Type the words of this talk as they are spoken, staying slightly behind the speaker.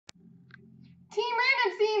Team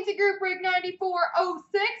Random C&C Group break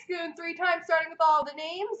 9406. Going 3 times, starting with all the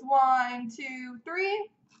names. 1, 2, 3.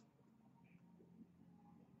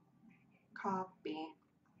 Copy.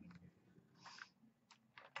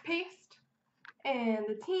 Paste. And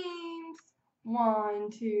the teams. 1,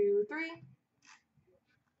 2, 3.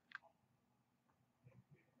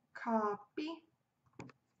 Copy.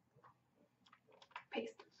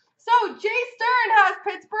 Paste. So, Jay Stern has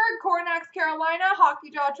Pittsburgh, Cornax, Carolina,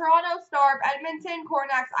 Hockey Jaw, Toronto, Starb, Edmonton,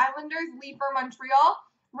 Cornax, Islanders, Leafer, Montreal,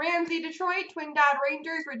 Ramsey, Detroit, Twin Dad,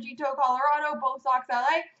 Rangers, Regito, Colorado, Bo Sox,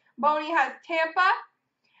 LA. Boney has Tampa.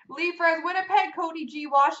 Leafer has Winnipeg, Cody G,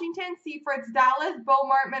 Washington, Seafritz, Dallas,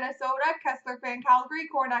 Beaumont, Minnesota, Kessler Fan, Calgary,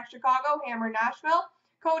 Cornax, Chicago, Hammer, Nashville,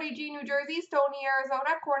 Cody G, New Jersey, Stoney,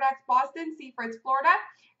 Arizona, Cornax, Boston, Seafritz, Florida.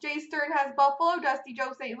 Jay Stern has Buffalo, Dusty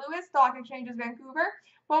Joe, St. Louis, Stock Exchanges, Vancouver.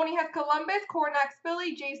 Boney has Columbus, Cornax,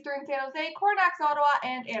 Philly, Jay Stern, San Jose, Cornax, Ottawa,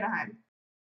 and Anaheim.